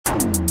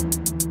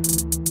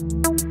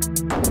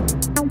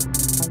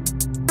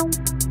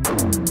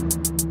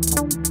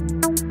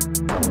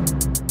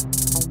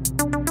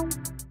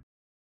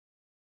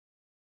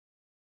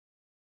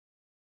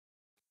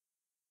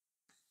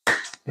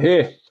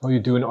Hey, how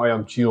you doing? I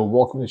am Gio.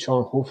 Welcome to the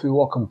channel. Hopefully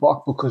welcome back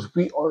because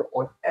we are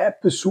on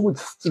episode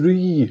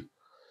 3.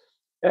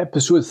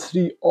 Episode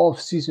 3 of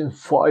season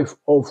 5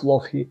 of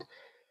Love Hate.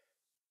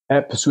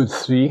 Episode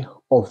 3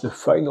 of the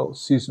final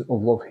season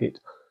of Love Hate.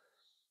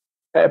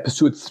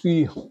 Episode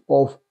 3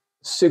 of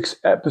 6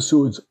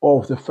 episodes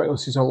of the final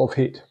season of Love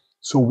Hate.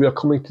 So we are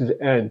coming to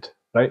the end,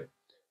 right?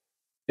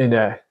 In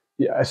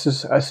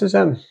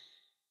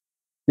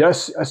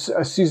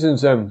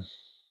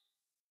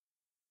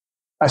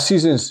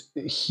season's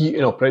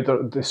heating up, right?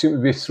 They seem to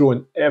be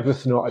throwing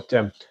everything at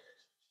them.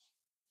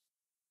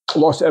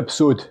 Last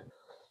episode,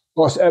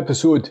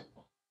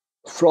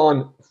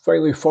 Fran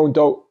finally found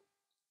out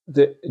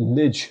that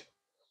Nidge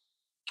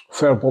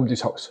firebombed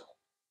his house.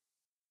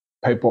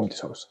 Pipe bombed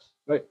his house,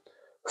 right?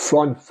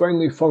 Fran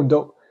finally found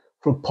out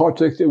from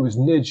Patrick that it was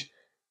Nidge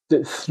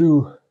that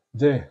threw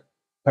the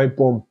pipe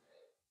bomb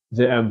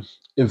that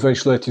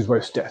eventually led to his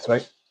wife's death,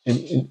 right?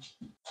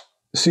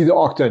 See the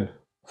acting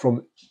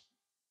from,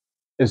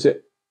 is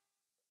it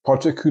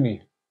Patrick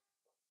Cooney?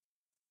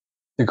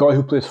 The guy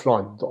who plays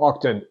Fran, the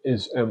acting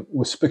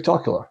was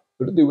spectacular.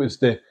 It really was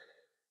the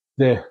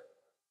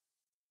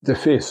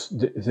face,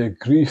 the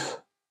grief,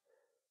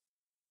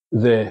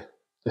 the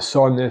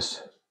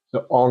sadness,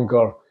 the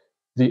anger,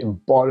 the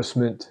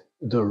embarrassment,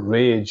 the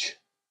rage,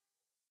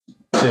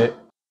 the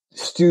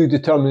still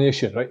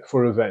determination, right,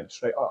 for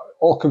revenge, right,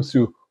 all come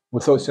through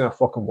without saying a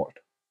fucking word.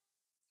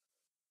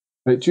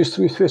 Right, just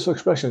through his facial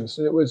expressions,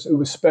 and it was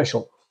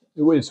special.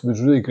 It was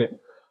really great.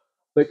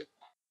 Like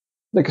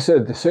I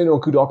said, the sign of a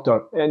good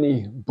actor,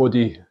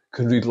 anybody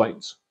can read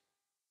lines.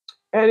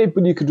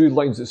 Anybody could read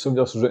lines that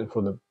somebody else has written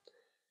for them.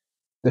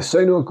 The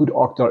sign of a good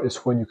actor is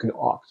when you can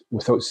act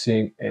without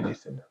saying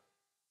anything.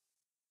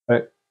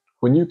 Right?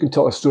 When you can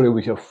tell a story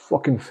with your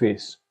fucking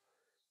face.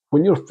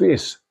 When your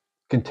face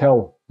can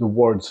tell the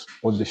words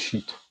on the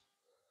sheet.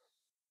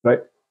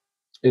 Right?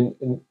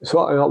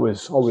 So that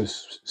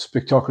was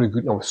spectacularly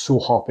good, and I was so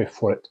happy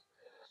for it.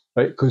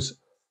 Right? Because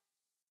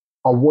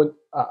I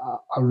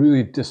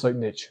really dislike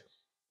Nidge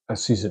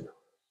this season.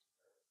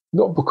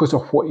 Not because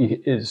of what he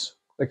is.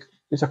 Like,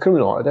 he's a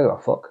criminal, I don't give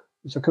a fuck.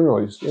 He's a criminal,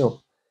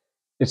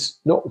 it's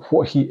not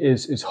what he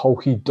is, it's how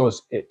he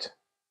does it.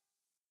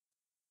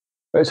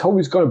 It's how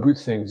he's gone about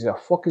things. He's a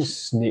fucking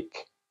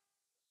snake.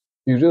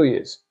 He really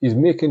is. He's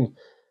making,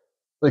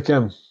 like,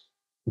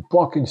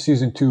 back in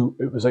season 2,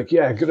 it was like,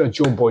 yeah, get rid of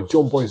John Boy.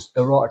 John Boy's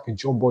erratic, and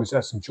John Boy's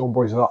this, and John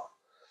Boy's that.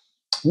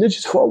 Nidge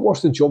is far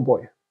worse than John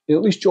Boy. And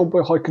at least John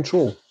Boy had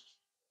control.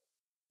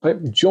 Right?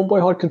 John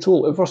Boy had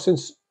control. Ever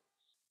since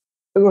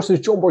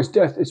John Boy's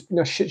death, it's been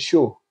a shit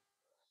show.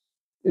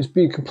 It's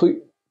been complete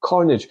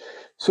carnage.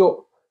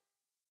 So,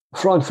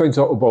 Fran finds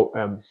out about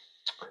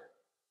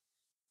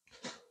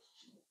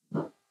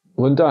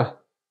Linda,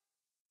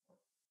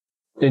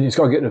 and he's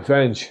got to get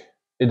revenge,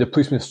 and the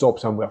policeman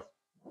stops him with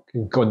a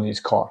gun in his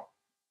car.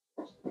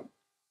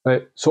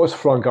 Right? So it's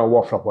Fran going to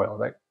walk for a while,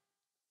 right?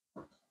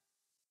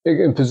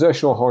 In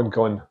possession of a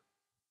handgun,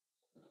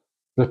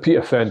 repeat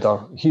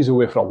offender, he's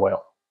away for a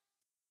while.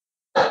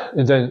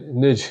 And then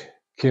Nidge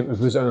came to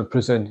visit him in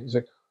prison. He's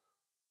like,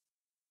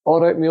 all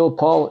right, my old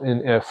pal,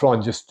 and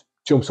Fran just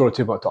jumps over the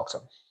table and talks to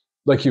him.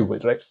 Like you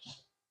would, right?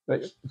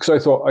 Because I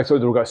thought they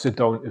were going to sit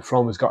down, and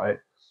Fran was got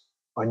it.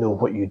 I know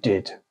what you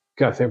did,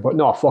 kind of thing. But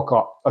no, fuck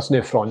up. That's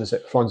not Fran, is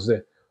it? Fran's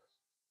the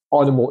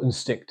animal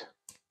instinct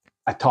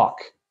attack,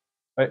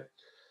 right?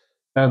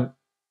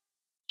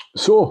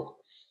 So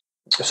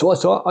that's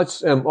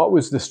that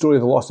was the story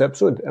of the last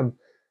episode.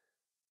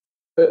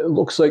 It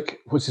looks like,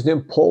 what's his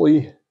name,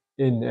 Polly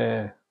in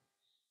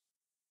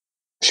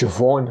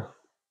Siobhan.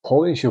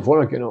 Polly and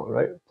Siobhan are getting on,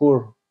 right?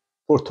 Poor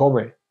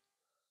Tommy.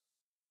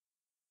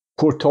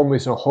 Poor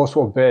Tommy's in a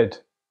hospital bed.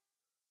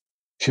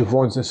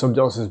 Siobhan's in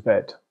somebody else's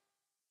bed.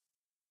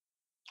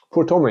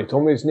 Poor Tommy.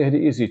 Tommy's not had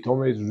it easy.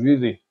 Tommy's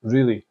really,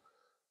 really,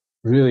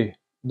 really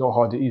not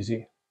had it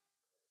easy.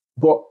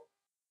 But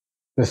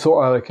the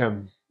thought of, like,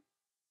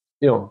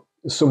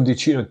 somebody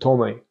cheating on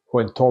Tommy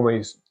when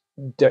Tommy's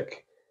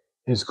dick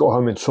has got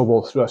him in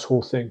trouble through this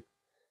whole thing.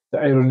 The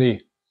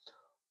irony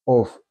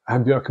of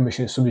him being on a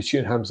commission and somebody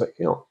cheating on him is like,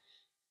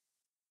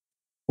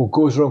 what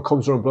goes around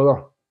comes around,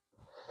 brother.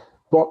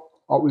 But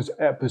that was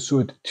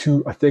episode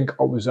 2. I think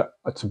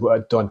that's about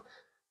it done.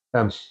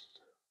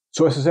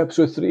 So this is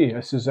episode 3.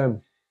 This is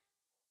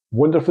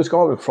wonder if it's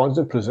going to happen. Fran's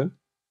in prison.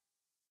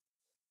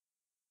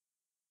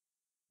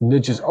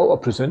 Nidge is out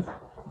of prison.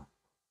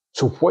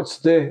 So what's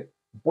the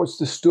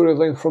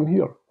storyline from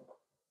here?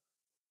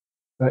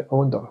 Right, I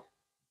wonder.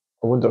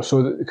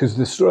 So because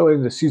the storyline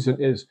of the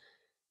season is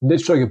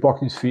Nidge trying to get back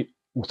on his feet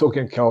without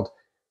getting killed.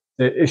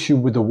 The issue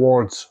with the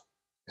wards,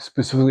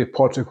 specifically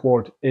Patrick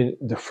Ward, in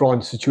the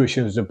Fran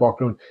situation is in the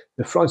background.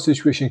 The Fran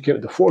situation came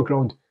at the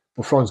foreground,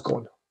 but Fran's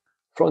gone.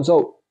 Fran's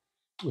out.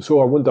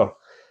 So I wonder.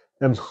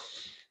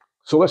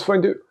 So let's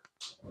find out.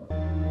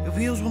 If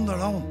he was under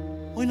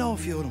own, I know a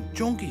few of them,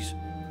 junkies.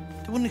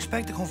 They wouldn't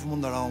expect to come from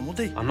under own, would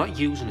they? I'm not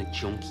using a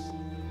junkie.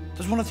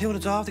 There's one or two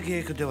that's off the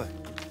gear could do it.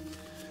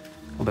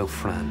 What about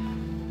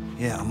Fran?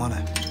 Yeah, I'm on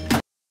it.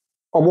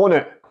 I'm on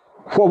it.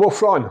 What about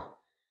Fran?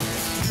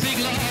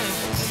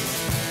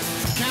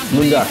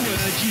 Linda.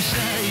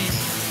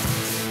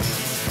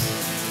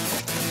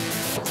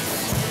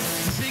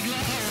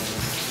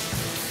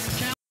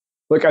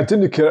 Like, I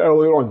didn't care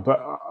earlier on, but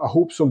I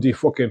hope somebody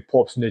fucking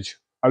pops Nidge.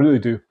 I really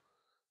do.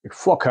 Like,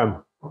 fuck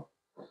him.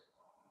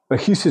 Like,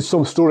 he said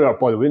some story arc,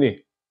 by the way, didn't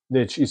he?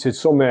 Nidge, he said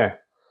some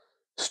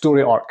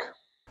story arc.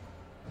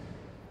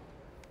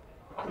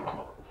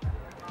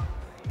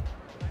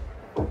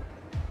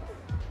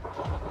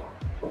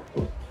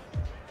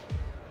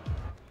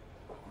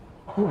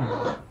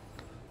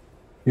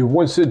 He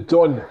wants it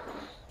done.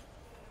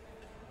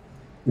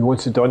 He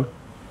wants it done.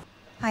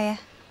 Hiya.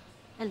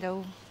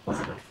 Hello.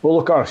 Well,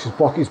 look at her. She's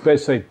Bucky's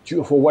bedside,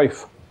 dutiful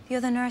wife. The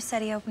other nurse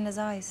said he opened his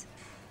eyes.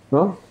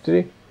 No?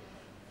 Did he?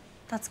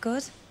 That's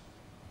good.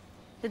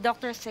 The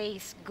doctor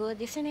says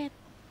good, isn't it?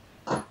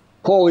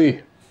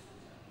 Polly,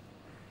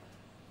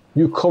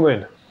 you come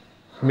in,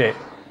 mate.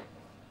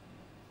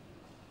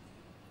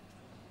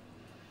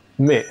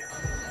 Mate.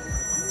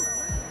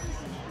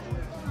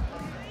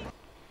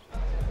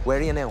 Where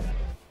are you now?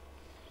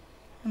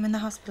 I'm in the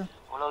hospital.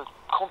 Well, I'll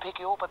come pick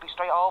you up. I'll be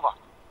straight over.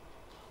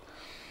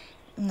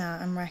 Nah,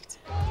 I'm wrecked.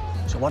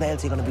 So what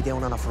else are you going to be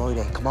doing on a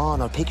Friday? Come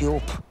on, I'll pick you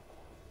up.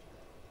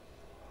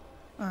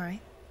 All right.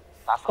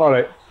 All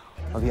right.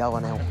 I'll be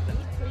over now.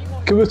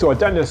 Come with her. I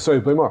didn't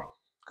necessarily blame her.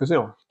 Because, you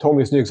know,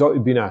 Tommy's not exactly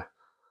been a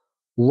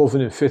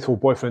loving and faithful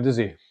boyfriend, is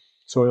he?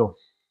 So, you know.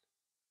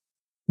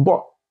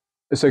 But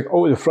it's like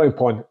out of the frying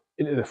pan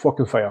into the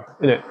fucking fire,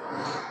 innit?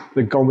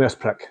 The gum-ass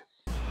prick.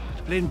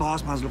 The bleeding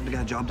boss man's looking to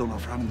get a job done on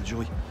Fran and the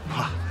Joy.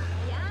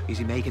 Is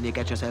he making you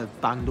get yourself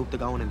banged up to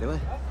go in and do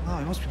it? No,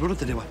 he must be brother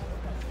to do it.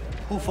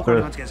 Oh, fucker,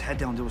 he wants to get his head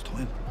down and do his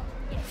time.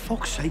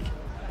 Fuck's sake.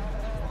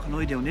 Fucking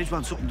idea. When Nidge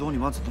wants something done, he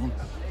wants it done.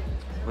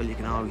 Well, you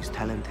can always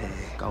tell him to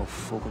go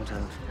fuck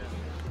himself.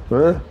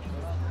 Huh?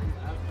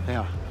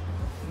 Here.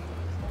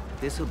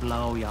 This'll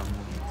blow your mind.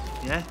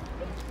 Yeah?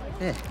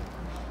 Yeah.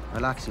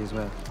 Relax you as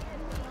well.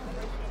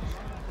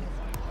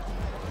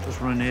 Just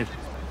run in.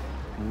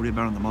 We'll worry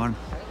about it in the morning.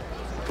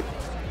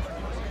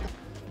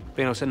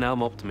 Bino, send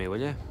Elm up to me, will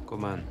you? Good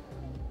man.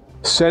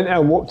 Send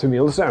Elm up to me.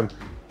 Listen,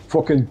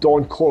 fucking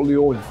Don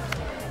Corleone.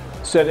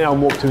 Send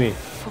Elm up to me.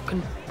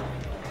 Fucking...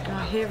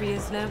 Oh, here he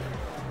is now.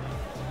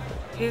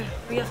 Here,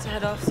 we have to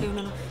head off soon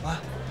enough.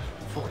 What?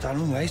 Fuck that,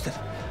 I'm wasted.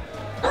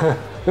 Want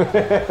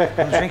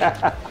a drink?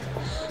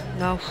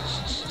 No.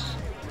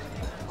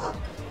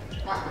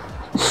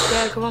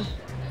 Yeah, come on.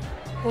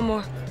 One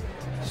more.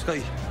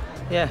 Scotty.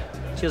 Yeah.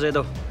 Cheers,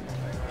 Edo.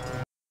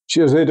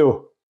 Cheers,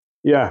 Edo.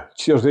 Yeah,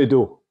 cheers,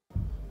 Edo.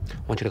 I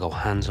want you to go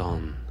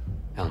hands-on,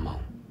 Elmo.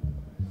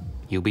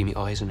 You be me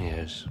eyes and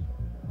ears.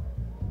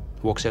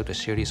 Works out a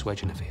serious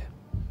wedge in it for you.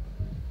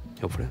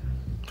 You up for it?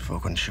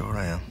 Fucking sure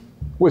I am.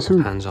 With who?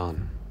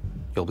 Hands-on.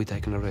 You'll be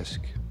taking a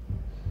risk.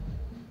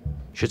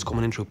 Shit's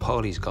coming in through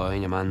Paulie's guy,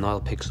 and your man Niall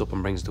picks it up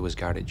and brings it to his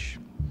garage.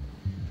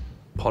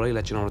 Paulie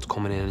let you know it's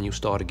coming in, and you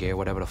store the gear,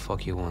 whatever the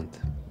fuck you want.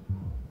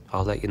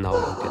 I'll let you know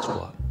who gets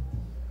what.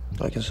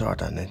 I can sort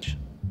that, Nidge.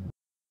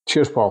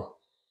 Cheers, Paul.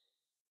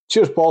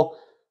 Cheers, Paul.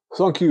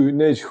 Thank you,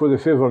 Nidge, for the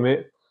favour,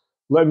 mate.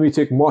 Let me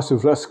take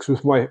massive risks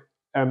with my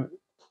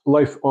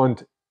life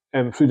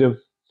and freedom.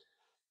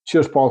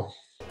 Cheers, Paul.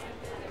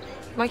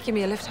 Might give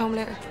me a lift home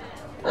later.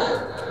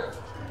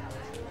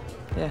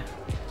 Yeah.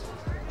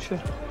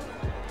 Sure.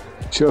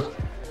 Cheers.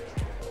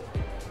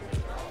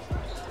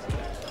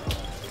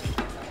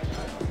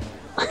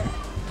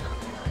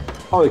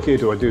 I like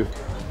Edo, I do.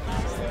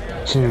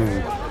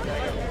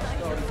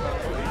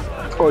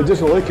 Oh, he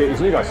doesn't like it.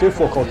 He's not got to say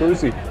fuck all,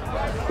 is he?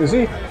 Is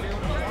he?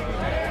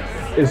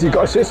 Is he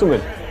got to say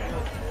something?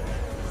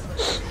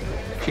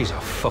 She's a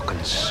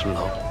fucking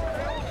slob.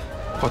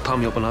 What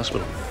time you up in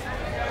hospital?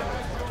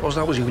 Suppose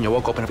that was you when you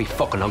woke up and every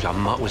fucking knows your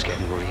mat was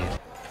getting worried.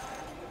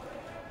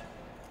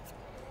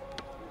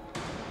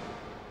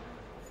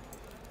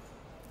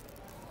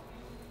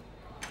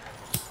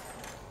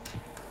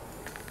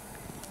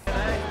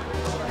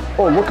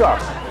 Oh, look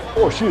at her.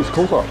 Oh, she is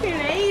closer.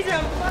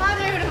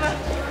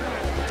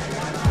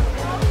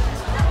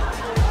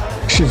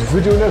 She's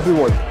videoing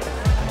everyone.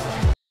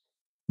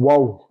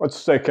 Wow,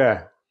 that's like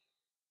a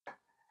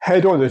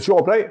head on the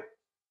job, right?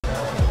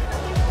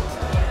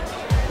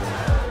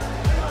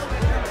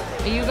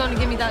 Are you going to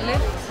give me that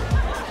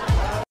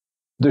lift?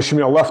 Does she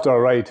mean a lift or a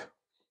ride?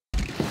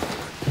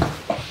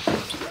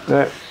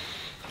 Yeah.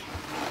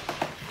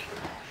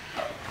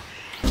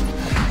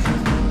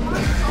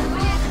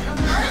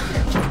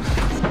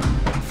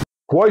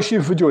 Why is she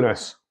videoing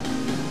this?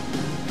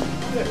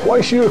 Why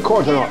is she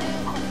recording it?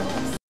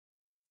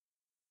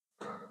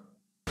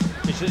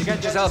 You should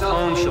get yourself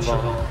home,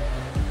 Siobhan.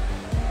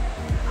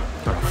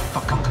 You're a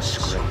fucking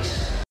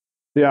disgrace.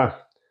 Yeah.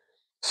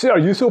 See, are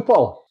you so,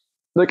 Paul?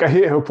 Like, I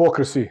hate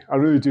hypocrisy. I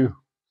really do.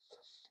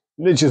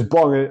 Nidge is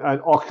bung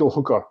an actual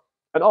hooker,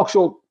 an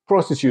actual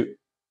prostitute.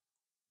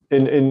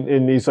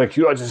 And he's like,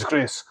 you're a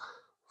disgrace.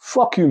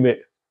 Fuck you,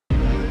 mate.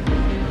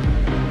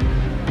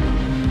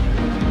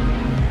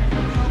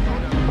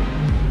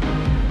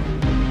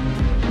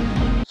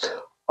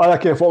 I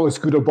reckon if all was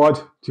good or bad,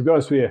 to be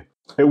honest with you.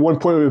 At one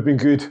point it would have been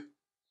good.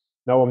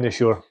 Now I'm not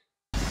sure.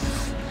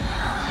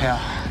 Yeah,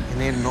 you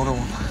need another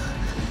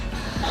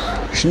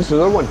one. She needs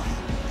another one.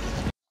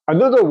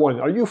 Another one?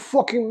 Are you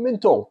fucking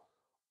mental?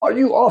 Are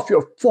you off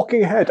your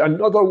fucking head?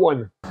 Another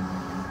one.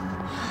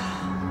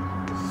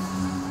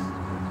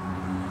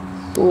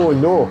 Oh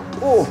no.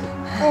 Oh.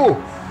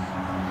 Oh.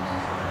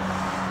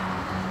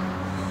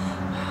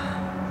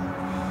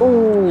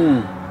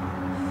 Oh.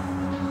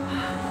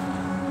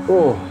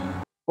 Oh.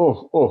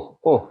 Oh. Oh.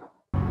 Oh.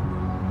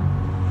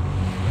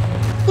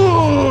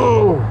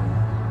 Oh.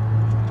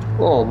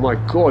 Oh my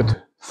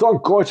god.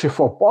 Thank God she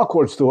fell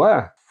backwards though,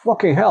 eh?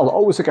 Fucking hell.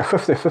 Always like a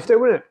 50-50,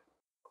 wouldn't it?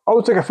 I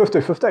would take a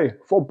 50-50.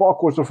 Fall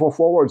backwards or fall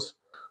forwards.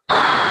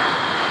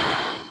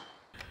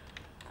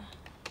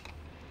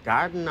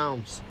 Garden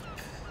gnomes.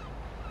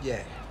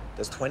 Yeah,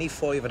 there's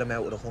 25 of them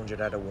out with 100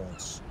 at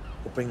once.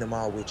 But bring them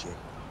all with you.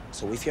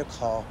 So if you're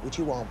caught, which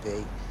you won't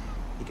be,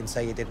 you can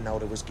say you didn't know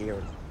there was gear in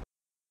them.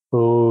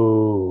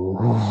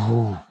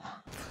 Oh.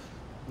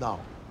 No,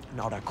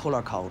 they're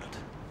colour coded.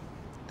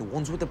 The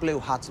ones with the blue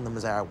hats on them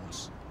is our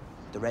ones.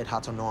 The red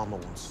hats are normal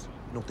ones.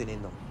 Nothing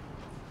in them.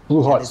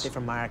 Blue And there's hats.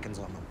 different markings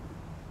on them.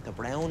 The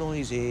brown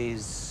eyes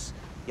is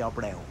your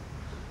brown.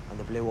 And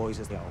the blue eyes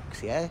is the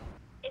oaks, yeah?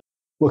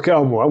 Look at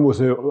Elmo.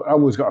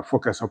 Elmo's got a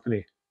fucking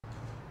company.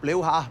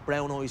 Blue hat,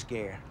 brown eyes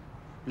gear.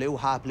 Blue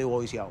hat,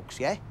 blue eyes yolks,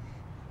 yeah?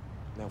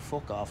 Now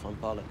fuck off, I'm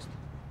bollocks.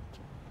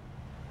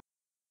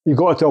 You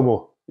got it,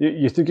 Elmo.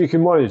 You think you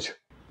can manage?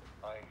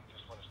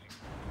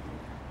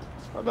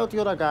 What about the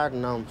other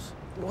garden gnomes?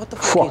 What the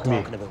fuck are you Fuck me.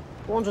 talking about?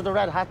 The ones with the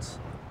red hats.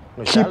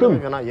 We Keep sell them them.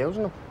 if you're not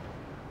using them.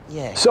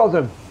 Yeah, Sell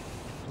them.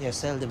 yeah,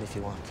 sell them if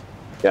you want.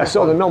 Yeah,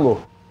 sell them,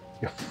 Elmo.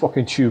 You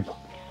fucking tube.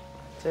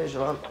 Says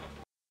you on.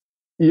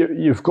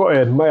 You've got to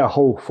admire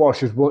how far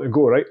she's willing to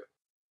go, right?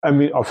 I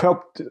mean, I've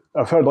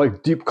heard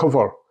like deep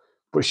cover,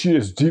 but she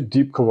is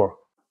deep cover.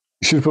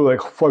 She's probably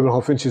like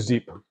 5.5 inches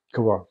deep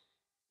cover.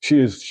 She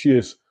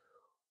is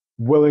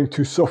willing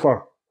to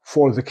suffer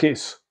for the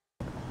case.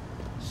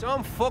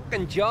 Some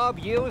fucking job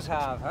yous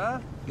have, huh?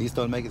 At least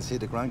I'll make it see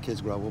the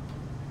grandkids grow up.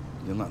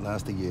 You'll not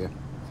last a year.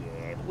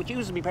 Yeah, but would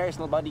use me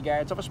personal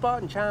bodyguards of a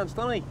sporting chance,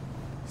 don't I?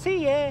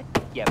 See ya,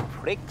 you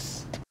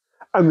pricks.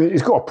 I mean,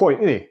 he's got a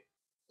point, isn't he?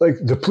 Like,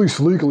 the police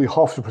legally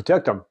have to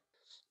protect him.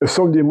 If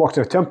somebody makes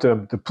an attempt at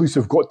him, the police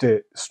have got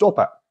to stop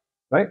it,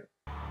 right?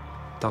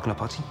 Talking to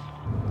Potsy?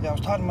 Yeah, I was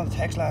talking about the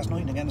text last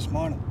night and again this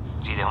morning.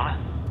 Is he doing it?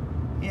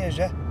 He is,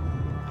 yeah.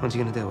 What's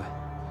he gonna do it?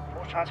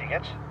 First chance he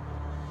gets.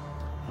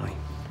 Right.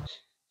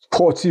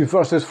 Potsy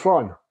versus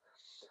Fran.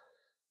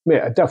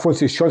 Mate, I don't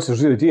fancy his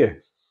chances really, do you?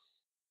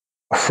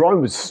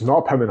 Fran would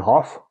snap him in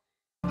half.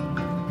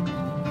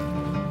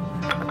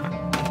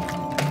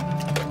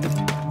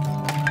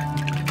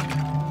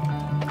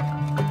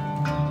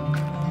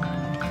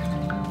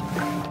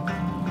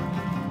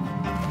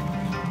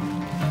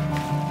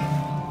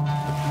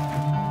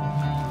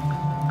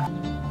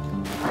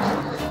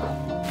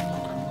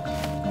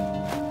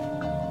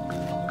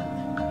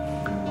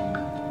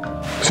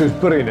 So he's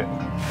burying it.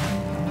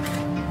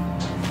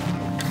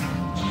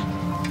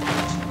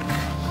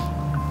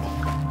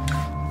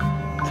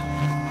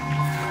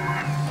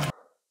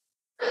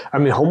 I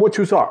mean, how much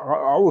was that?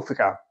 I would think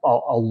a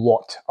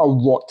lot. A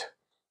lot.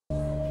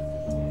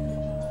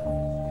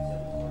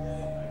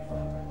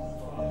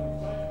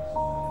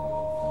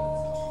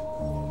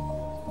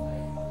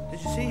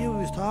 Did you see who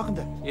he was talking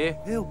to? Yeah.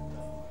 Who?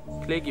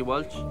 Cleggy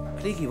Walsh.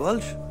 Cleaky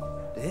Walsh?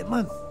 The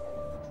hitman?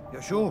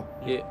 You're sure?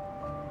 Yeah.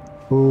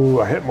 Ooh,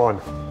 a hitman.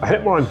 A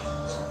hitman.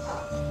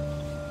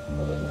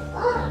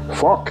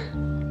 Fuck.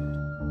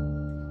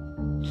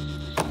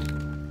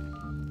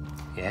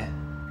 Yeah?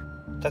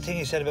 That thing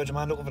you said about your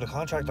man looking for the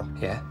contractor?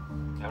 Yeah?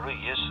 Yeah, right,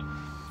 he is.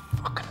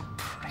 Fucking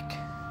prick.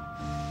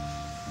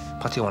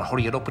 Potsy, you wanna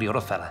hurry it up with the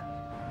other fella?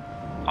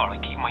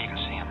 Alright, keep him where you can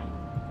see him.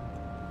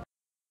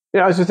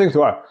 Yeah, that's the thing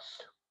to it.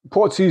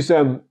 Potsy's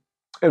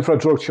in for a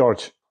drug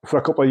charge for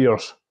a couple of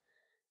years.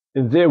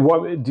 And they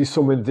want to do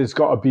something that's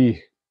got to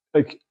be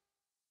like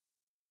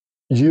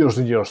years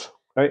and years,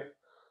 right?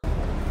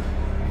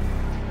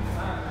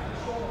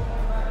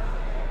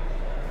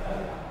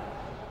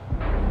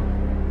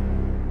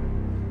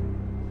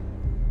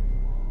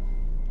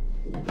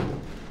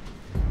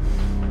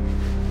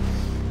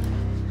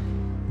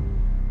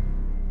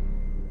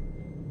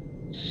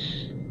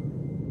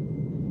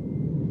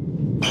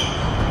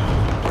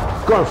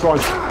 Go on, Fran.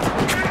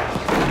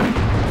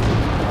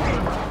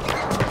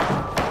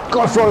 Go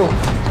on,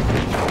 Fran.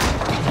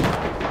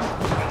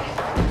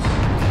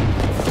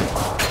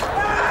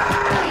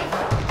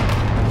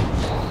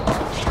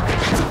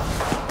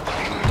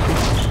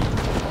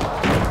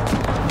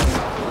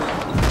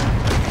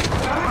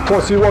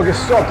 Potsy, you won't get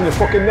stopped in the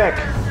fucking neck.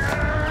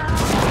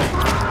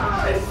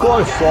 Go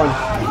on,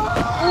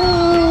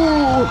 Fran.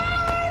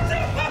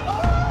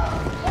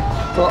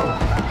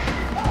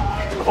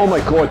 Oh my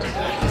god.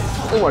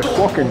 Oh my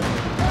fucking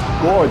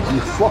god,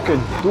 you fucking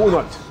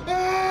donut.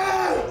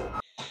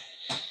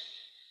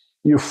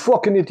 You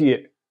fucking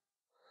idiot.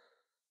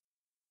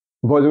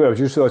 By the way, I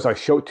just realised I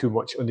shout too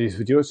much on these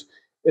videos.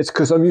 It's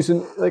because I'm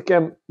using like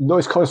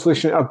noise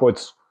cancellation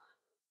earbuds.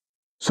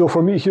 So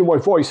for me to hear my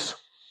voice,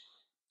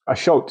 I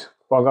shout,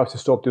 but I'm going to have to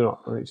stop doing that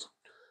and just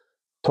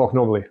talk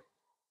normally.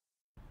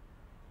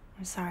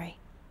 I'm sorry.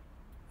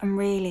 I'm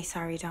really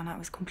sorry, Donna. It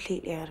was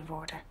completely out of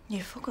order.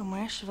 You fucking were,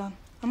 Siobhan.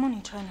 I'm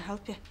only trying to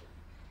help you.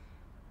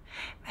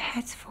 My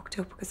head's fucked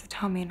up because of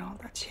Tommy and all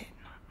that shit.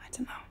 I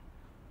don't know.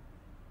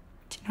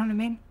 Do you know what I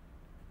mean?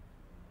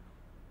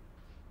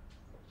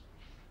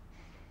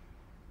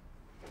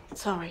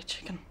 It's all right,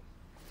 chicken.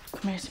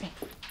 Come here to me.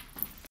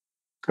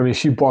 I mean,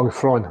 she bonged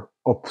Fran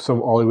up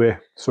some alleyway,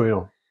 so, you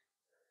know,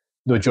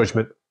 no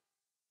judgment.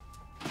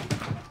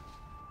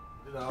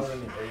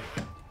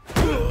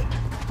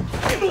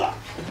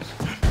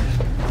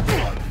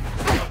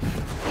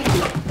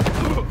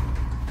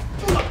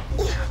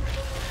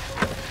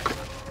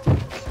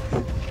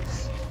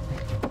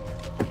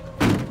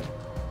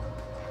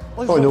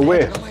 Oh, no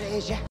way.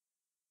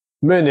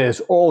 Man, it's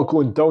all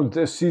going down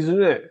this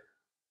season, isn't it?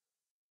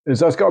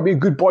 That's got to be a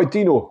good boy,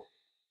 Dino.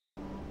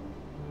 I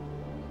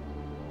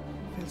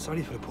feel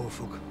sorry for the poor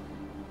fuck. I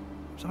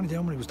was only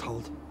down when he was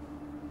told.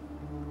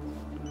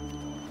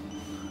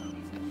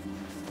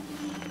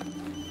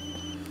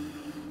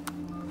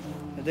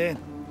 And then?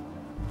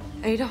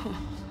 Ada,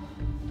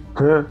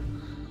 Huh?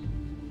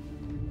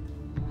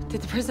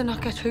 did the prison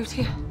not get through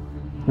to you?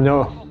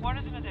 No. What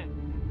is it to do?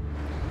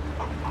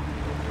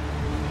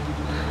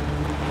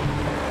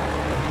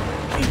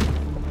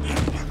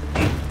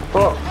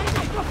 Oh.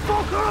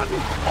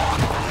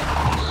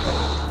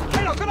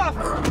 Get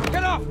off!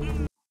 Get off!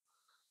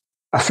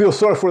 I feel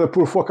sorry for the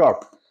poor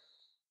fucker.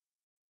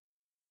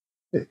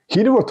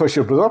 He never touched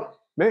your brother,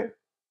 mate.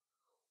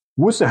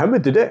 Wasn't him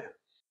that did it.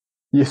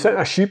 You sent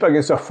a sheep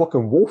against a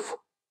fucking wolf.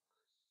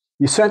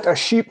 You sent a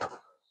sheep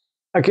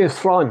against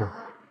Fran.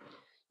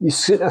 You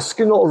sent a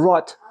skin little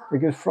rat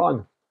against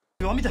Fran.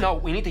 You want me to? No,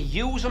 we need to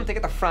use him to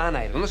get the Fran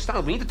out.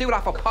 Understand? We need to do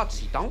that for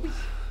Potsy, don't we?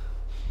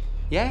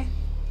 Yeah?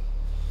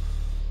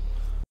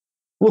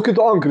 Look at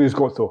the anger he's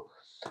got though.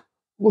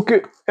 Look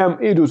at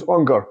Edo's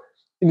anger.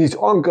 And his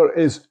anger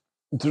is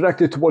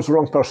directed towards the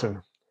wrong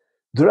person.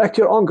 Direct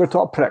your anger to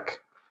a prick.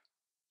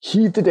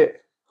 He did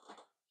it.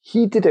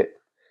 He did it.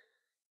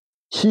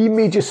 He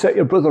made you set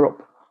your brother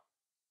up.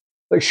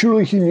 Like,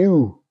 surely he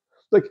knew.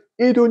 Like,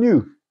 Edo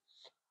knew.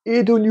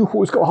 Edo knew what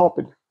was going to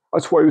happen.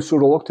 That's why he was so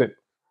reluctant.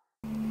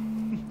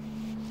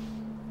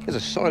 There's a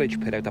silage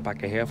pit out the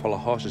back of here full of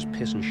horses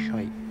piss and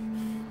shite.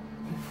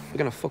 We're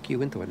gonna fuck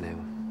you into it now.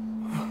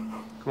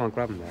 Come on,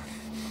 grab him there.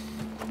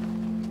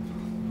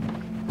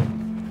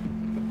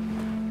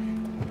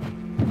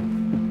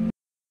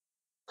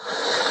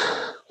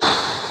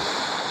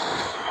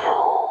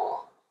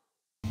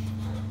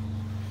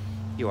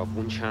 You have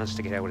one chance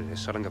to get out of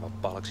this, so I don't give a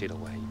bollocks either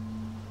way.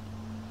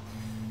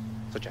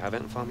 So do you have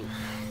anything for me?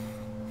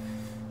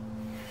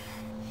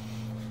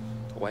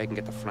 The way I can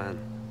get the Fran.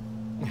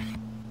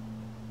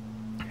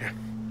 Yeah.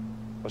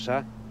 What's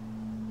that?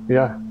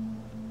 Yeah.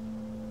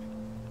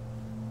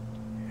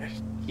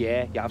 Yes.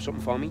 Yeah, you have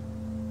something for me?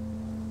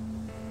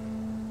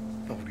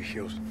 Nobody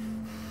Hughes.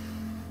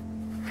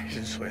 He's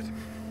in sweat.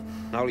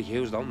 Nolly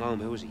Hughes, don't know him,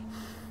 who is he?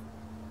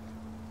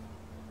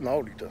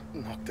 Nobody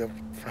knocked out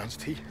Fran's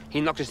teeth. He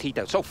knocked his teeth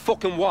out, so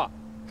fucking what?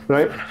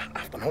 Right?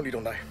 After Nolly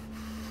done that,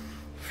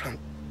 Fran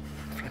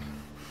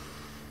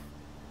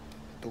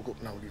dug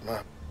up Nolly's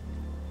map.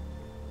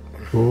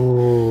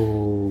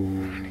 Ooh.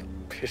 And he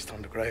pissed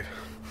on the grave.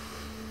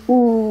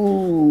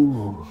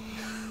 Ooh.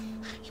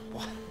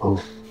 What?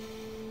 Oh.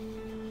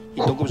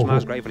 He dug up his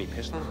ma's grave and he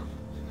pissed on him.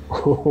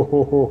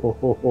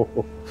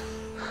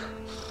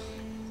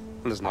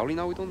 And does Nolly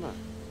know he done that?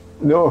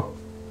 No.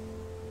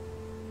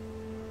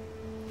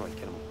 Right,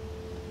 get him.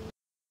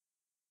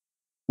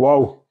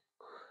 Wow.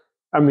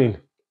 I mean,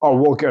 I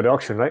will get a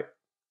reaction, right?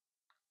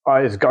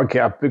 It's got to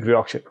get a big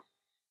reaction.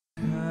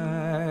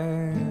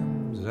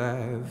 Times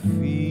I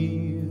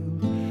feel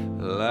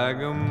like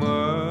a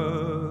motherless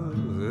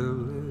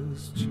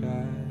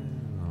child,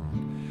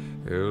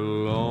 a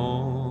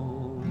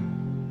long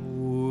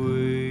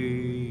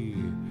way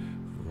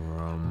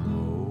from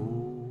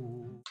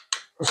home.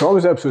 So that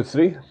was episode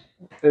 3,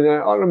 and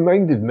that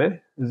reminded me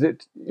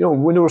that, you know,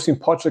 we never seen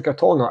Patrick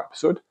at all in that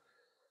episode.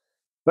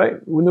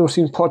 Right? We never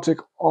seen Patrick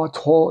at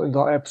all in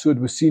that episode.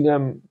 We've seen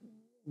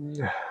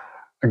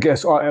I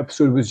guess our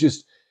episode was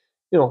just,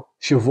 you know,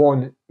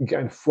 Siobhan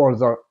getting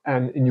further,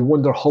 and you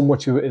wonder how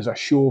much of it is a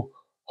show,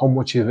 how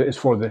much of it is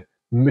for the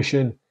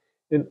mission.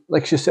 And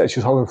like she said,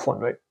 she's having fun,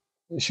 right?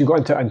 She got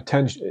into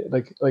intention,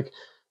 like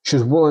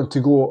she's willing to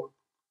go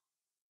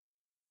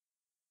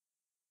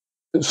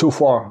so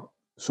far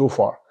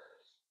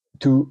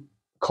to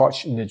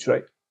catch Nidge,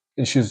 right?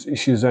 And she's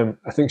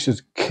I think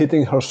she's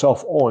kidding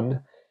herself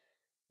on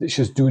that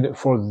she's doing it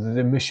for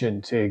the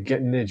mission to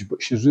get Nidge,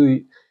 but she's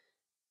really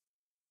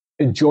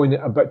enjoying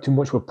it a bit too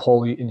much with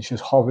Polly, and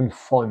she's having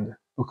fun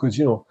because,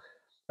 you know,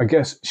 I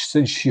guess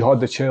since she had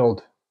the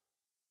child,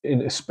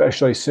 and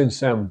especially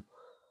since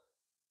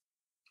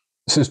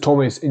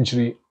Tommy's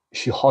injury,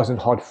 she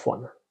hasn't had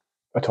fun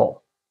at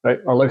all. right?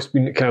 Our life's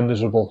been kind of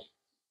miserable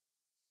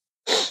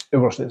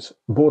ever since.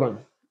 Boring,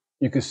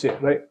 you could say,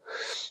 right?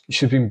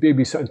 She's been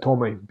babysitting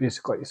Tommy,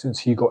 basically, since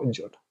he got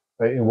injured,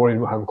 right? And worrying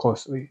about him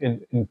constantly.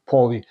 And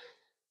Polly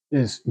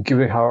is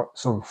giving her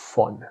some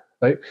fun,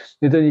 right?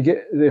 And then you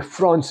get the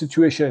Fran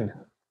situation.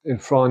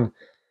 And Fran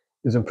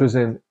is in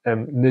prison.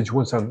 Nidge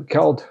wants him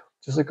killed.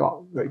 Just like,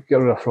 oh, right, get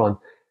rid of Fran.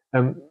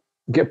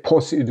 Get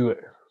Potsy to do it.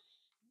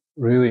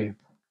 Really.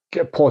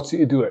 Get Potsy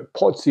to do it.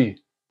 Potsy,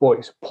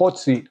 boys.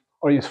 Potsy,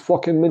 are you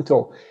fucking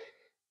mental?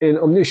 And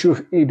I'm not sure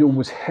if Ado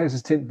was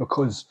hesitant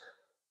because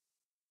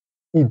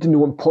he didn't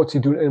want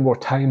Potsy doing any more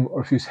time,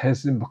 or if he was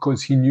hesitant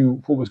because he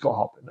knew what was going to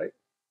happen, right?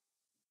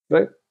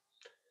 Right?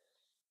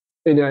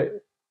 And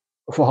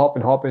if what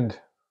happened,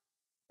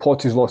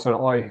 Potsy's lost an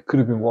eye. Could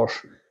have been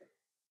worse.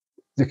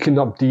 They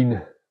kidnapped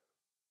Dean,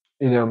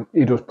 and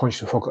Ado's punched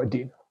the fuck out of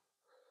Dean.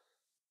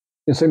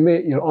 It's like,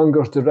 mate, your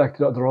anger's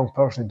directed at the wrong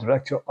person.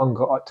 Direct your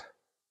anger at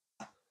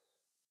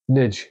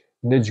Nidge.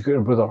 Nidge got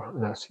your brother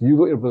in this. You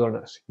got your brother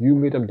in this. You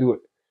made him do it.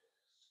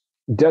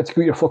 Dad's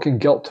got your fucking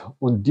guilt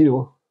on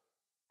Dino.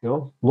 You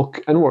know,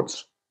 look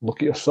inwards.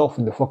 Look at yourself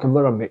in the fucking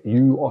mirror, mate.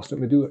 You asked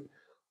him to do it.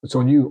 It's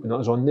on you, and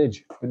that's on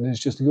Nidge. But Nidge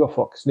just to give a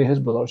fuck. It's not his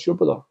brother, it's your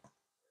brother.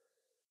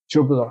 It's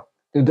your brother.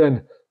 And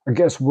then I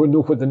guess we'll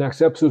know what the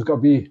next episode's got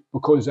to be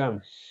because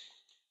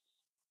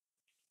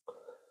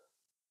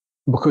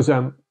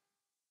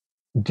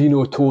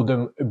Dino told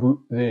him about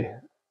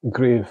the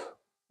grave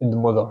and the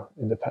mother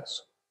in the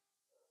pits.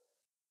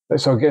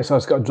 So I guess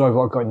that's got to drive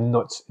that guy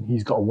nuts, and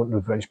he's got to want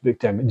revenge big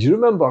time. And do you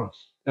remember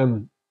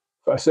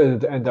what I said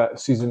at the end of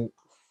season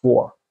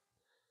 4?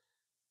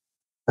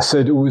 I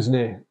said it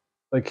wasn't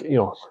like, you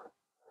know,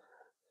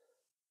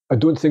 I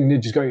don't think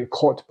Nidge is going to get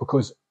caught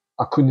because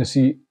I couldn't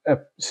see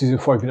season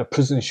 5 being a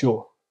prison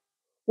show.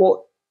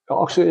 Well, it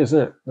actually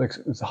isn't it? Like,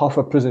 it's half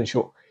a prison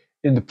show.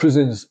 And the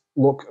prisons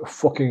look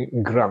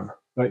fucking grim,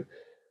 right?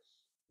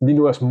 You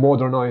know, it's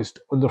modernised,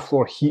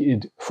 underfloor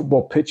heated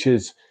football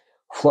pitches,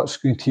 flat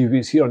screen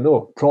TVs. Here,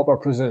 no, proper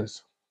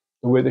prisons,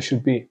 the way they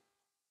should be,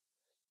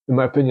 in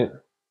my opinion.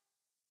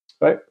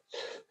 Right?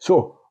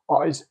 So,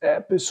 that is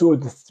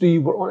episode 3.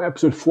 We're on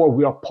episode 4.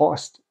 We are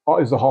past. That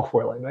is the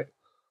halfway line, right?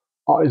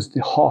 That is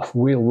the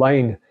halfway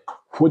line.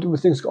 What do we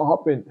think's going to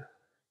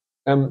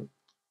happen?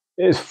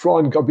 Is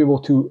Fran going to be able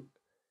to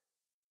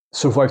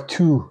survive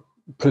 2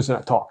 prison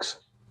attacks?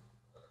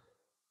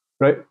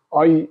 Right?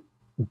 I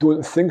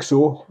don't think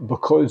so,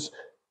 because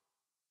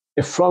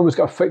if Fran was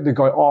going to fight the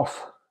guy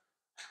off,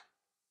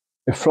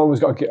 if Fran was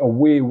going to get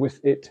away with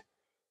it,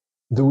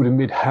 they would have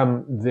made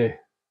him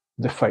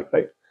the fight,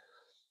 right?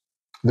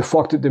 The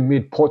fact that they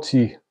made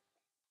Potsy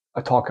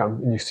attack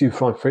him and you see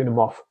Fran fighting him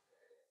off,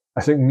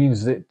 I think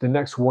means that the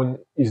next one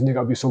isn't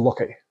going to be so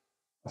lucky,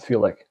 I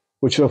feel like.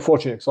 Which is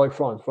unfortunate, because I like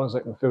Fran. Fran's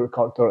like my favourite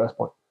character at this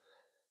point.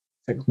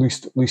 I think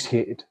least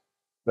hated,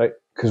 right?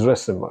 Because the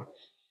rest of them are.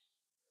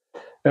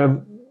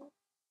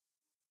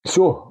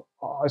 So,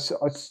 as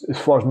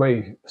far as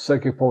my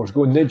psychic powers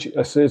go, Nidge,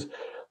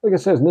 like I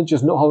said, Nidge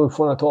is not having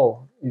fun at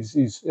all. He's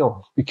you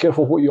know, be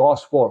careful what you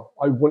ask for.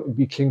 I want to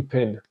be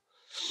Kingpin.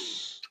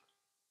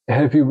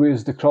 Heavy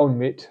weighs the crown,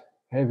 mate.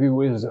 Heavy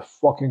weighs the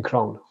fucking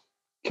crown.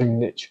 King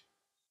Nidge.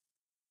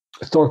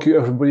 Thank you,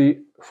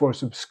 everybody, for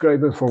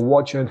subscribing, for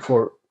watching,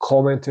 for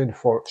commenting,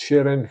 for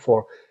sharing,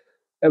 for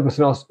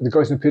everything else. The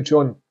guys on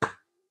Patreon,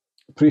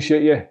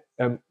 appreciate you.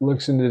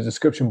 Links in the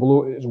description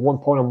below. It's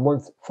 £1 a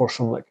month for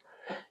some, like,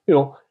 you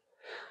know,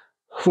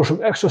 for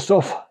some extra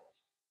stuff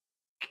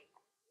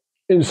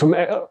and some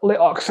late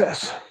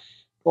access.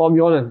 Well, I'm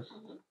yawning.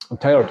 I'm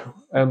tired.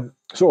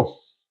 So,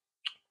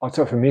 that's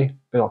it for me,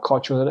 and I'll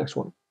catch you on the next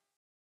one.